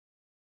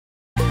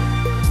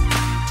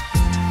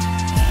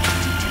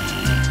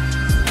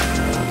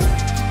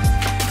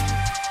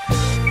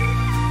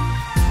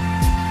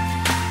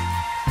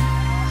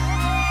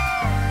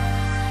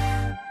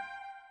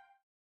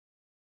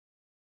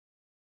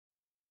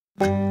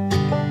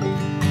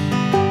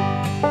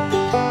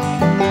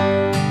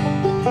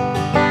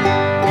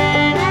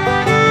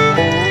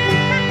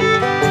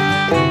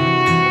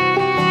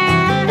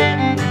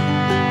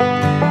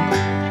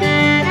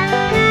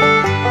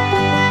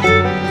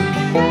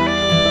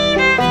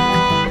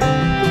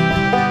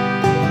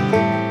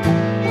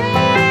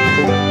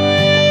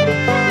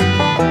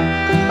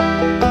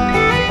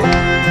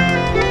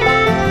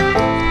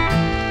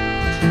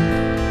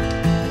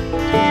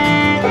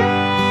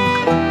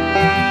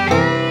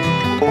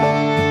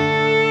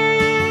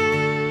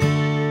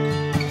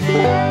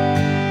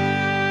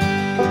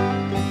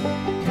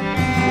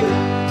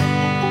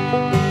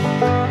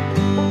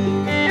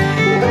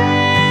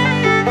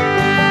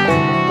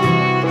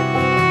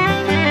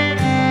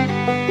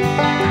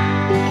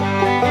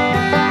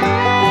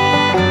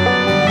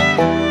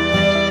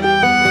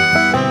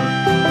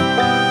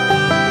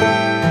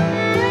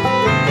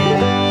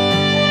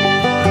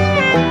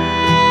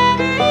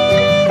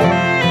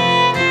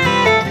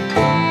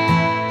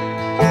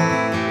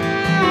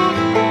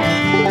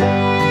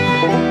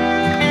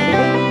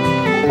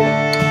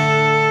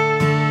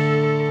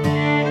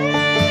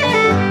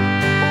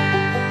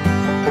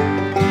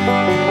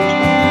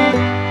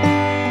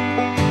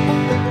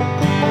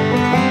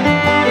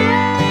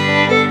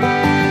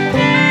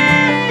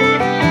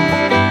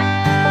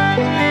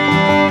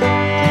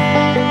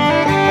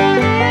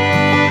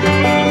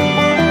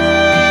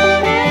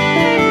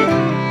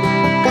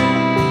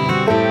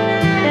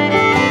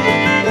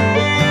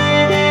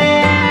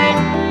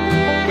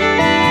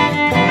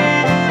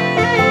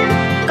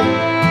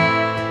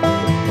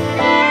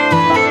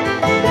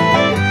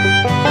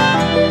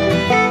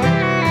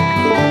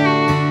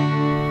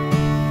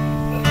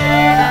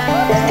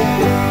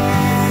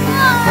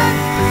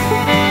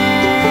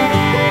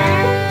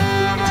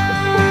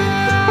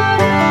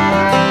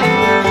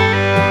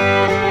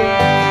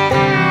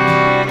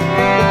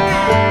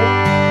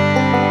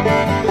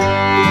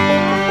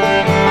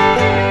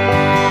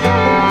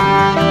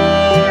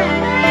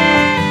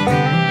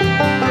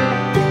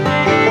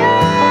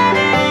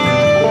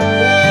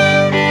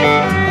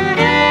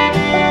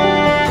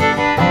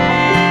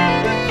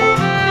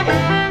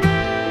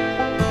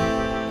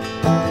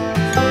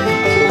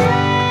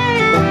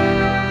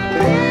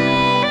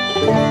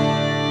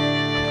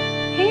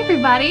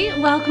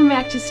Welcome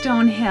back to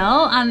Stone Hill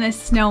on this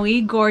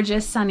snowy,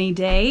 gorgeous, sunny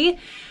day.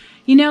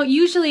 You know,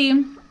 usually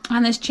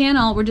on this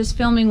channel, we're just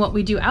filming what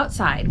we do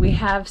outside. We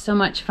have so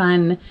much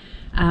fun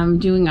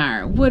doing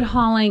our wood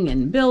hauling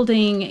and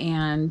building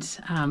and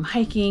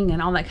hiking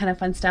and all that kind of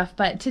fun stuff.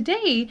 But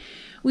today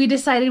we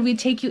decided we'd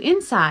take you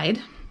inside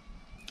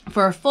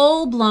for a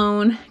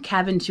full-blown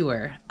cabin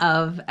tour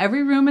of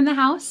every room in the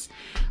house,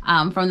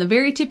 from the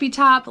very tippy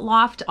top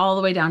loft all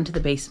the way down to the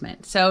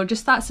basement. So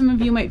just thought some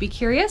of you might be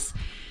curious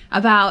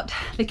about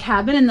the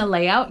cabin and the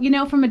layout. You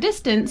know, from a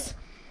distance,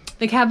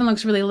 the cabin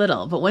looks really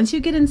little, but once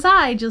you get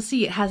inside, you'll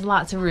see it has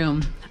lots of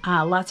room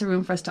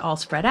for us to all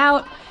spread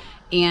out,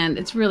 and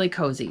it's really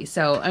cozy.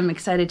 So I'm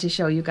excited to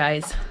show you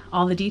guys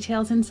all the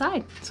details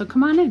inside. So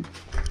come on in,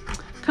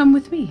 come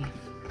with me.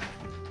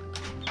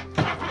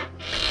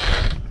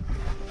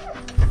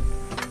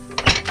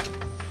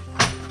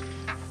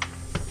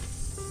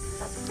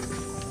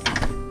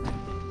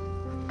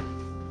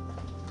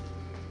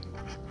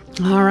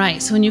 All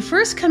right, so when you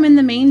first come in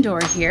the main door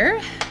here,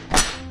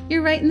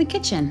 you're right in the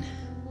kitchen.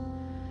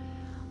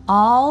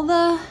 All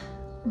the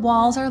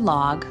walls are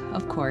log,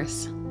 of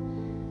course.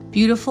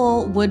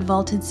 Beautiful wood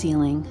vaulted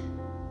ceiling.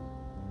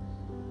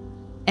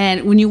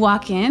 And when you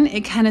walk in,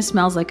 it kind of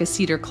smells like a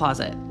cedar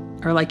closet,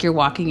 or like you're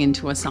walking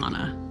into a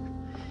sauna.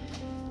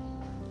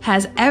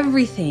 Has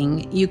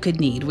everything you could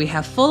need. We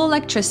have full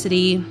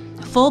electricity,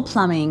 full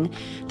plumbing.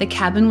 The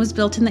cabin was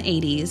built in the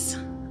 80s,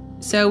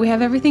 so we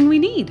have everything we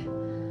need.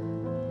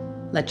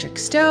 Electric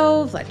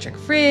stove, electric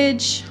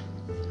fridge,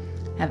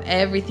 have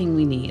everything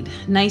we need.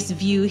 Nice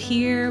view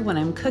here when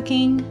I'm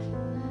cooking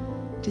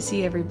to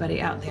see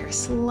everybody out there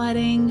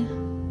sledding.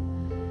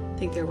 I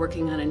think they're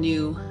working on a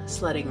new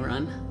sledding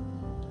run.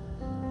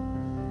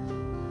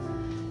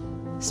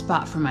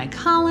 Spot for my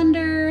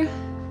colander.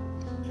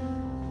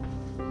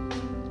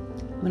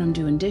 When I'm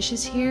doing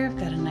dishes here, I've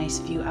got a nice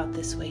view out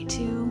this way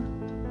too.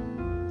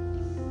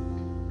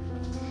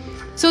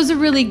 So it's a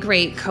really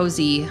great,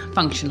 cozy,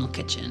 functional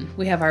kitchen.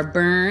 We have our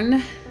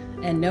burn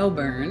and no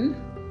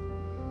burn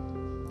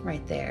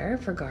right there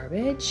for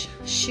garbage,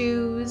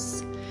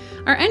 shoes.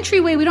 Our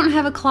entryway, we don't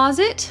have a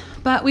closet,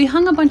 but we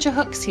hung a bunch of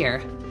hooks here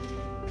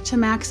to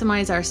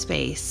maximize our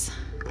space.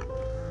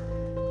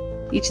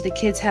 Each of the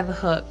kids have a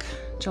hook.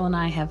 Joel and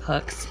I have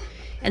hooks.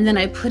 And then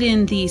I put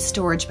in these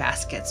storage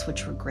baskets,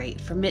 which were great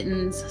for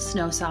mittens,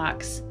 snow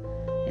socks,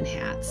 and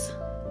hats.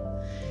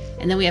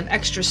 And then we have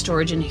extra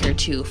storage in here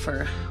too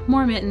for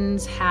more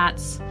mittens,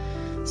 hats,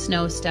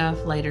 snow stuff,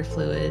 lighter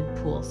fluid,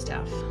 pool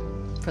stuff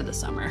for the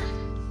summer.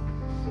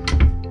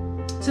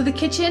 So the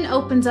kitchen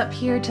opens up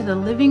here to the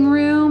living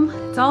room.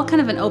 It's all kind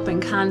of an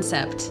open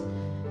concept.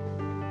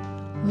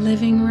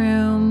 Living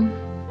room.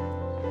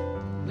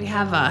 We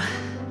have a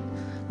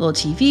little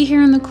TV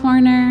here in the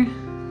corner.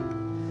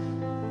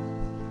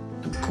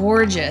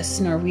 gorgeous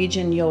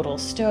Norwegian yodel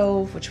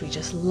stove, which we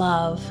just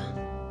love.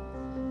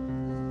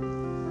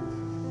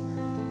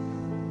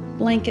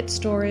 Blanket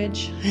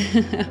storage.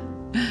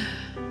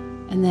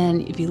 And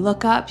then if you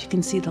look up, you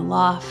can see the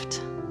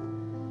loft,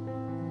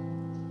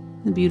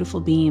 the beautiful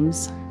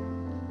beams.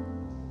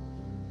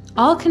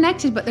 All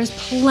connected, but there's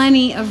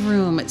plenty of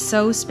room. It's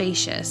so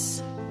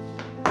spacious.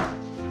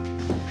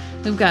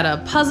 We've got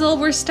a puzzle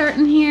we're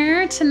starting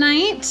here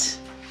tonight.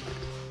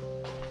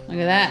 Look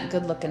at that,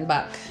 good looking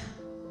buck.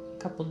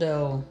 Couple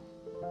doe.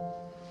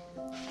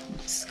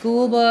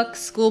 School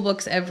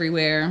books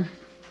everywhere.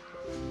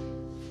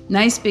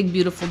 Nice big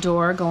beautiful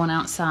door going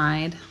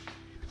outside.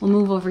 We'll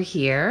move over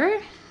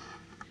here.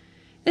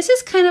 This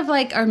is kind of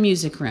like our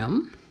music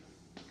room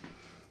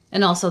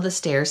and also the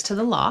stairs to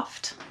the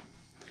loft.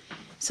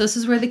 So this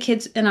is where the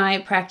kids and I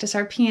practice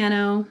our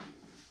piano.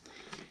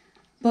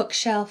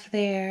 Bookshelf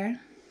there.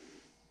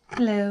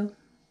 Hello.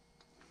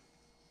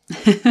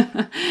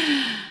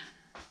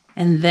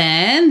 And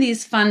then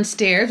these fun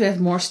stairs. We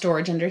have more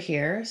storage under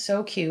here.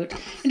 So cute.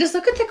 And just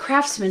look at the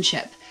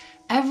craftsmanship.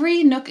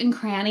 Every nook and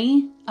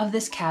cranny of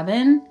this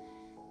cabin,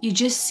 you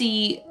just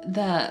see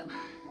the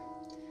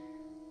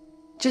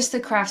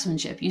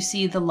craftsmanship. You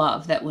see the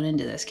love that went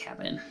into this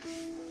cabin.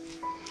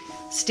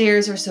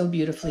 Stairs are so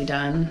beautifully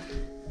done.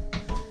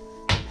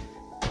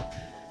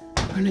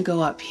 We're gonna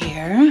go up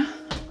here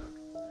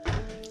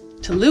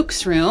to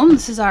Luke's room.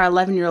 This is our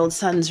 11-year-old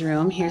son's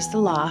room. Here's the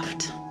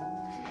loft.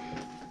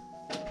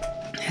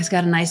 He's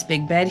got a nice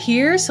big bed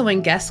here, so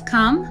when guests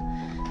come,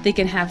 they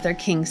can have their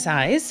king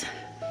size.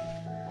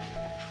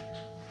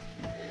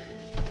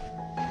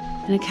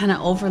 And it kind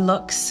of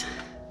overlooks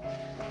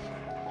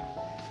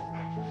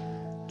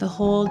the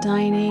whole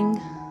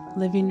dining,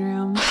 living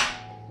room,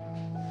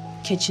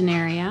 kitchen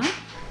area.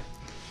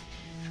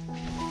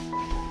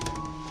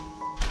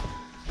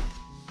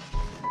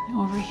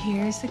 Over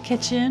here is the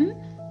kitchen.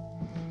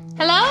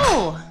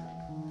 Hello!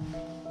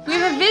 We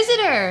have a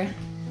visitor.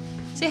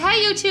 Say hi,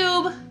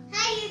 YouTube.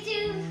 Hi,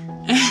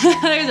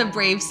 YouTube. There's a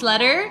brave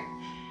sledder.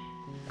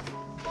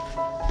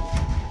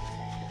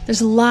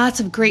 There's lots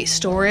of great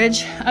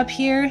storage up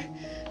here.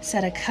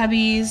 Set of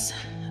cubbies,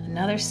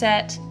 another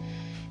set,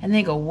 and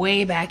they go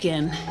way back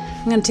in.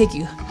 I'm gonna take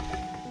you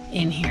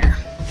in here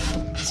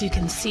so you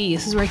can see.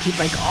 This is where I keep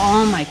like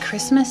all my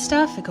Christmas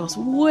stuff. It goes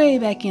way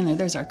back in there.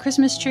 There's our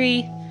Christmas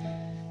tree,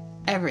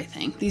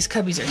 everything. These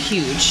cubbies are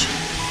huge.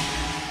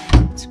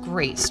 It's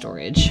great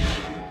storage.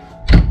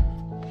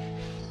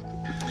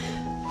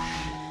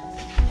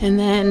 And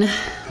then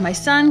my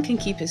son can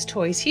keep his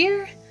toys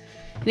here,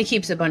 and he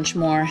keeps a bunch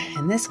more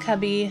in this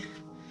cubby.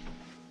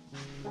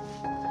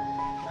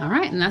 All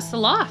right, and that's the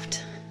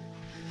loft.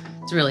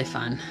 It's really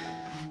fun.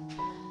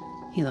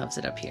 He loves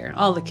it up here.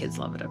 All the kids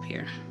love it up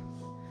here.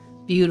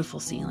 Beautiful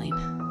ceiling.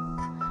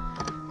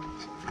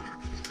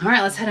 All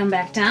right, let's head on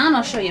back down.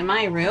 I'll show you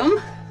my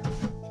room.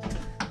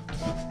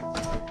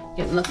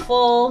 Getting the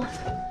full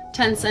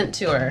 10-cent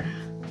tour.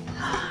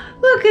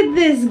 Look at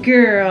this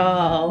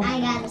girl.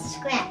 I got a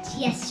scratch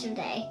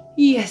yesterday.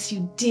 Yes,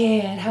 you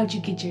did. How'd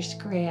you get your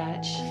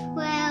scratch?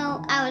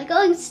 Well, I was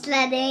going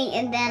sledding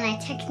and then I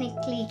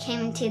technically came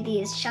into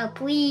these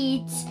sharp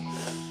weeds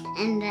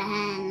and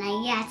then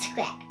I got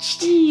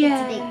scratched.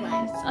 Yes, it's a big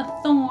one.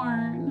 A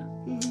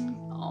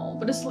thorn. Oh,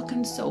 but it's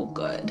looking so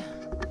good.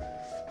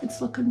 It's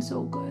looking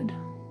so good.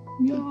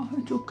 Yeah,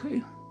 it's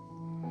okay.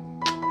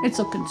 It's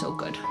looking so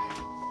good.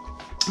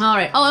 All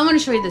right. Oh, I want to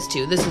show you this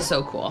too. This is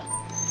so cool.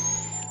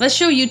 Let's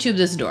show YouTube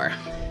this door.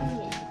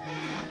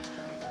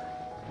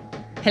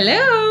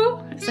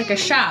 Hello. It's like a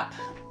shop.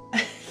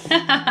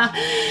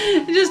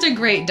 Just a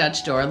great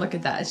Dutch door. Look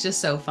at that. It's just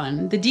so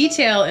fun. The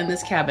detail in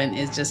this cabin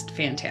is just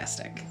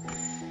fantastic.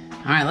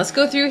 All right, let's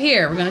go through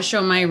here. We're going to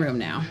show my room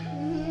now.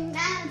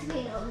 That's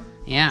real.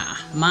 Yeah,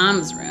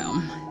 Mom's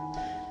room.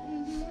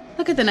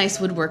 Look at the nice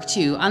woodwork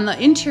too. On the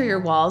interior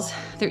walls,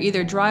 they're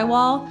either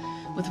drywall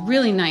with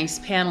really nice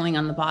paneling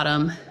on the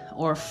bottom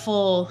or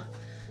full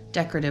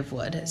decorative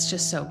wood. It's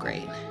just so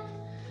great.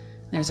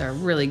 There's our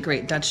really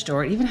great Dutch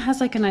door. It even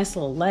has like a nice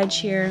little ledge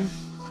here.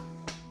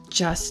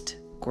 Just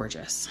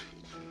gorgeous.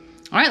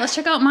 All right, let's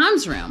check out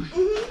Mom's room.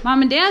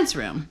 Mom and Dad's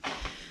room.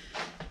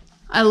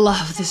 I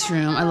love this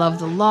room. I love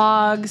the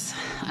logs.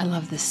 I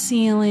love the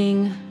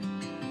ceiling.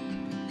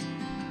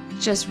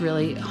 Just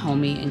really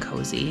homey and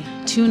cozy.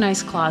 2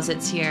 nice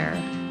closets here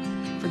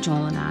for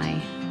Joel and I.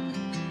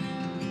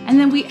 And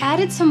then we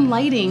added some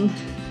lighting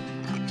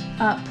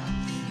up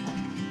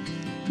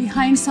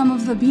behind some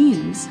of the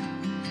beams.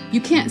 You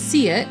can't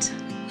see it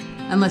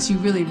unless you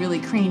really, really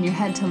crane your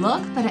head to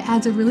look, but it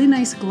adds a really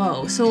nice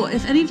glow. So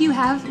if any of you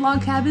have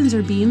log cabins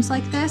or beams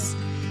like this,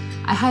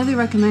 I highly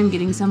recommend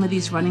getting some of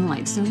these running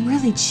lights. They're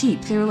really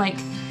cheap. They're like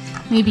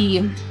maybe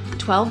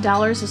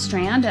 $12 a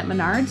strand at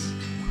Menards.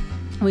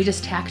 We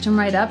just tacked them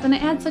right up and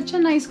it adds such a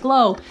nice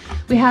glow.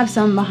 We have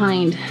some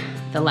behind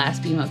the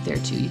last beam up there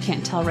too. You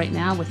can't tell right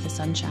now with the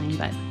sunshine,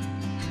 but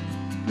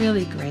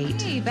really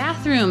great. Hey,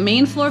 bathroom,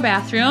 main floor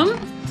bathroom.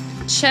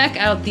 Check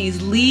out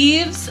these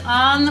leaves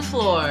on the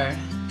floor.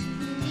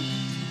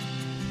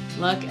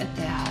 Look at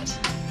that.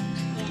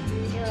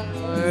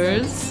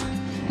 Doors.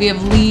 We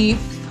have leaf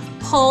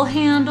pull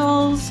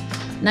handles.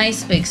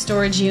 Nice big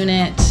storage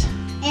unit.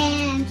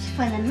 And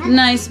for the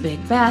nice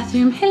big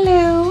bathroom.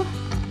 Hello.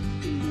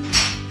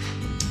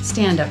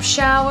 Stand-up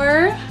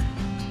shower.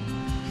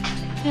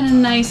 And a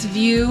nice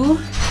view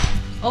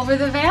over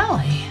the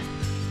valley.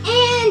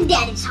 And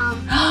Daddy's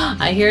home.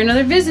 I hear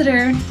another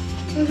visitor.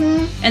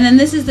 And then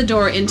this is the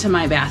door into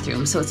my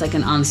bathroom, so it's like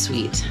an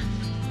ensuite.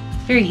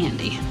 Very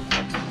handy.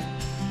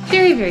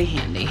 Very, very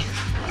handy.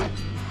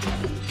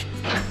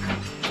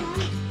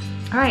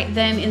 All right,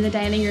 then in the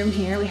dining room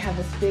here, we have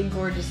this big,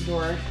 gorgeous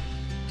door.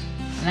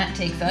 And that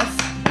takes us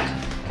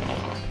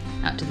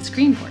out to the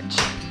screen porch.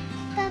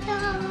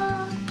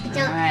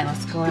 All right,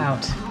 let's go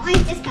out. I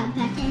just got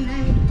back in.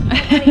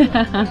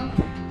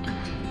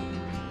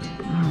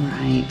 All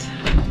right.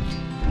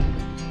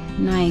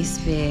 Nice,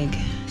 big,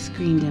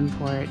 screened-in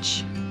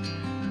porch.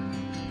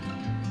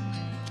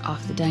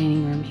 Off the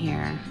dining room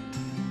here.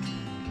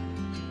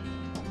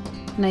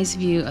 Nice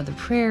view of the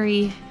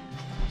prairie.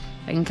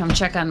 I can come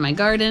check on my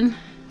garden.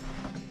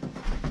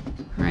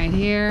 Right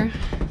here.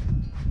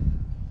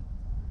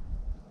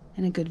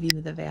 And a good view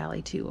of the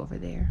valley too over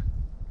there.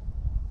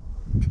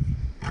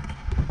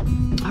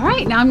 All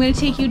right, now I'm going to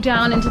take you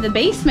down into the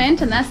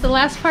basement, and that's the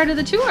last part of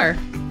the tour.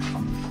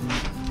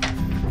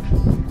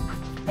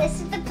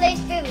 This is the place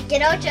where we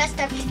get all dressed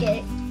up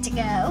to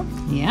go.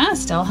 Yeah,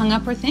 still hung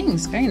up her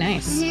things. Very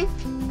nice.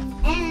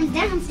 And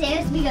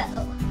downstairs we go.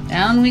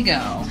 Down we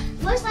go.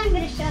 First I'm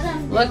going to show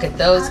them. Look at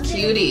those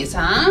cuties,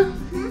 huh?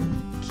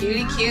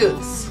 Cutie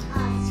cutes.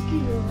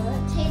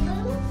 School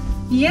table.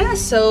 Yeah,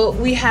 so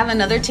we have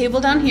another table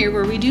down here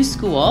where we do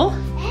school.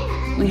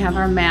 And We have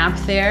our map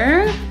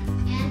there.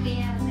 And we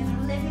have a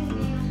living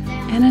room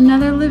down. And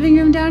another living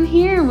room down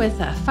here with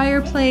a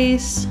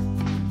fireplace.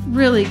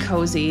 Really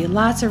cozy.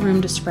 Lots of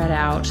room to spread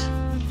out.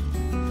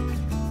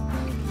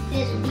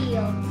 There's a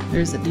deal.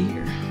 There's a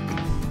deer.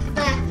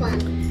 Black one.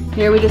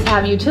 Here we just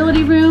have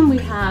utility room. We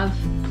have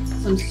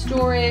some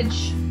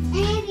storage, And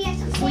we have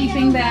some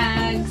sleeping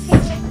bags,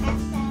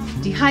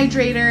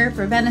 dehydrator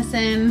for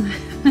venison,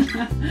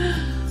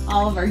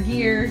 all of our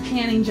gear,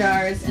 canning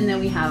jars, and then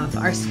we have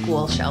our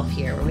school shelf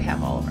here where we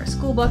have all of our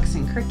school books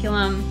and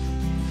curriculum.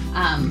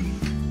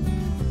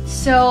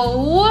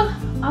 So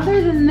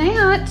other than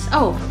that,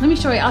 oh, let me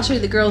show you. I'll show you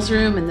the girls'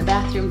 room and the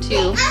bathroom too.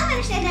 I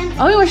want to show them.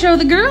 Oh, you want to show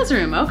the girls'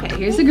 room? Okay,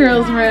 here's the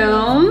girls'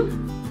 room.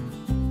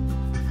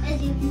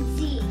 As you can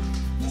see,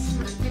 this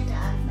is the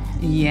dog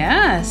bed.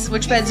 Yes.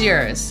 Which bed's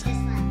yours? This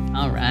one.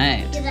 All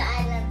right. Because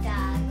I love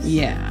dogs.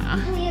 Yeah.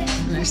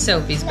 And There's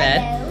Sophie's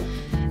bed.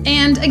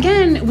 And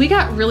again, we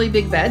got really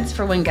big beds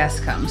for when guests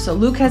come. So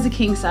Luke has a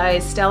king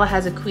size, Stella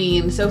has a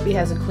queen, Sophie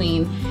has a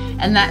queen.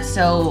 And that's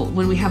so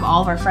when we have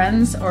all of our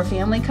friends or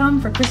family come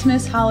for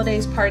Christmas,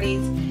 holidays,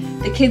 parties,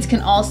 the kids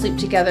can all sleep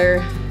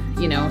together,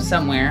 you know,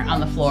 somewhere on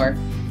the floor.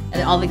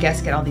 And all the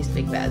guests get all these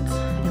big beds.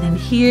 And then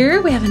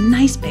here we have a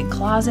nice big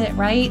closet,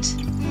 right?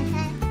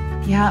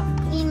 Yep.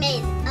 We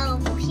made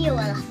here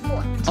a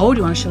fort. Oh, do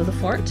you want to show the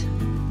fort?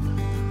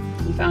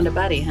 You found a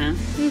buddy, huh?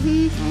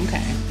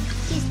 Okay.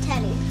 She's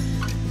Teddy.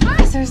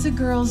 Nice, there's the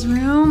girls'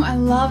 room. I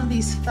love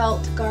these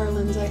felt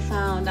garlands I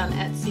found on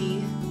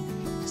Etsy.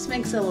 Just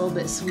makes it a little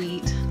bit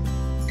sweet.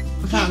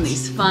 I found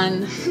these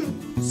fun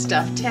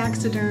stuffed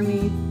taxidermy.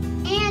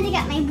 And I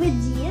got my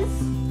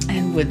woodsies.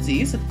 And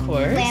woodsies, of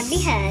course.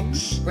 Brambly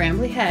Hedge.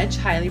 Brambly Hedge,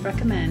 highly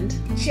recommend.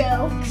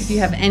 Jokes. If you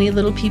have any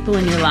little people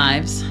in your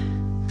lives.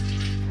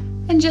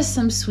 And just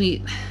some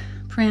sweet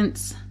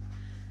prints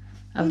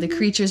of the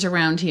creatures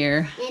around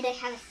here. And I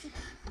have a seat.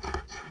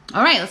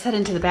 All right, let's head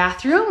into the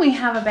bathroom. We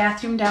have a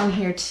bathroom down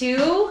here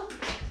too.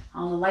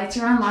 All the lights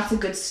are on, lots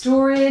of good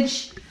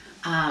storage.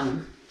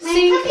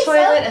 Sink,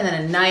 toilet, and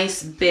then a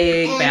nice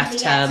big and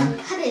bathtub. We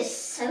got some puppy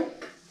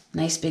soap.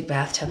 Nice big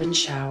bathtub and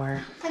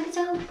shower. Puppy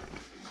soap.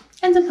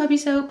 And some puppy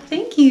soap.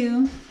 Thank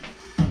you.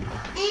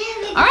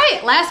 And All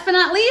right, last but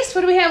not least,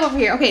 what do we have over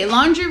here? Okay,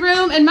 laundry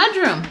room and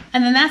mudroom.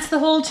 And then that's the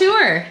whole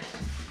tour.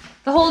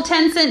 The whole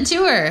 10-cent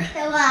tour.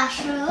 the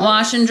washroom.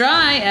 Wash and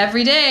dry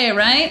every day,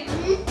 right?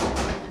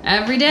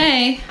 Every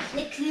day.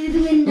 The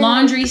cool window.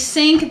 Laundry,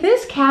 sink.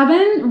 This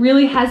cabin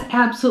really has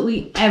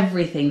absolutely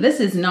everything.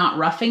 This is not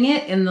roughing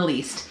it in the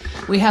least.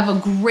 We have a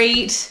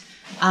great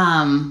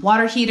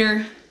water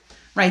heater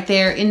right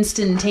there,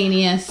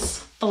 instantaneous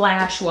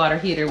flash water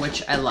heater,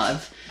 which I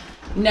love.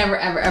 Never,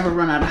 ever, ever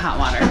run out of hot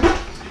water.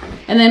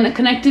 And then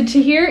connected to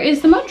here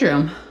is the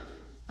mudroom.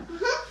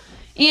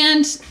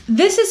 And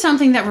this is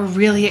something that we're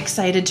really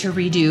excited to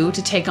redo,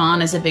 to take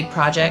on as a big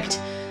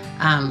project.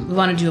 We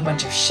want to do a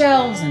bunch of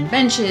shelves and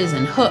benches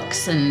and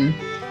hooks and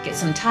get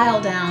some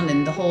tile down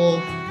and the whole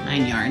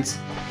 9 yards.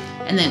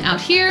 And then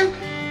out here,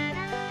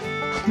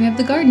 we have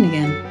the garden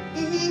again.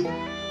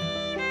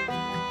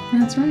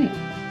 That's right.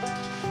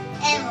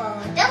 And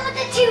we're done with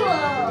the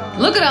tour.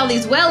 Look at all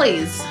these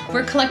wellies.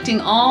 We're collecting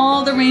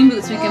all the rain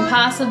boots we can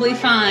possibly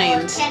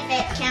find.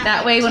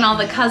 That way when all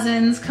the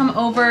cousins come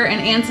over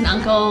and aunts and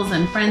uncles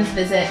and friends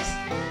visit,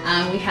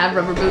 we have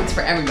rubber boots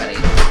for everybody.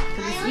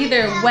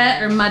 either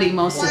wet or muddy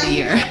most of the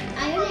year.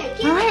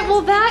 All right,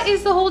 well that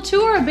is the whole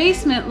tour.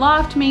 Basement,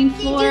 loft, main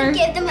floor. You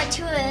give them a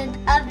tour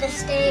of the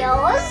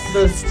stairs.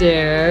 The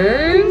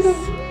stairs.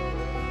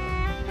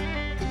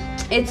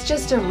 It's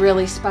just a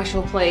really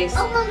special place.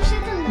 Oh, Mom, show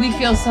them the We picture.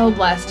 feel so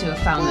blessed to have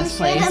found Mom, this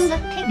show place. them the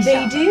picture.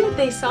 They did,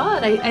 they saw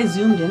it. I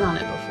zoomed in on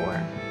it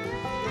before.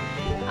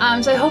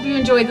 So I hope you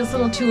enjoyed this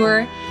little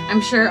tour.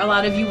 I'm sure a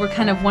lot of you were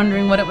kind of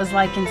wondering what it was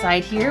like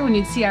inside here when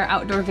you'd see our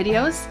outdoor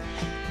videos.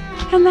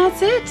 And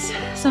that's it.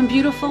 Some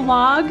beautiful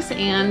logs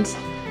and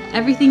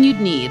everything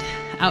you'd need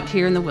out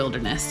here in the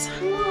wilderness.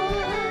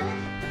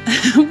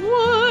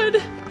 Wood.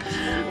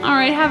 All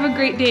right, have a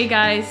great day,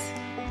 guys.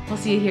 We'll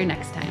see you here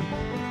next time.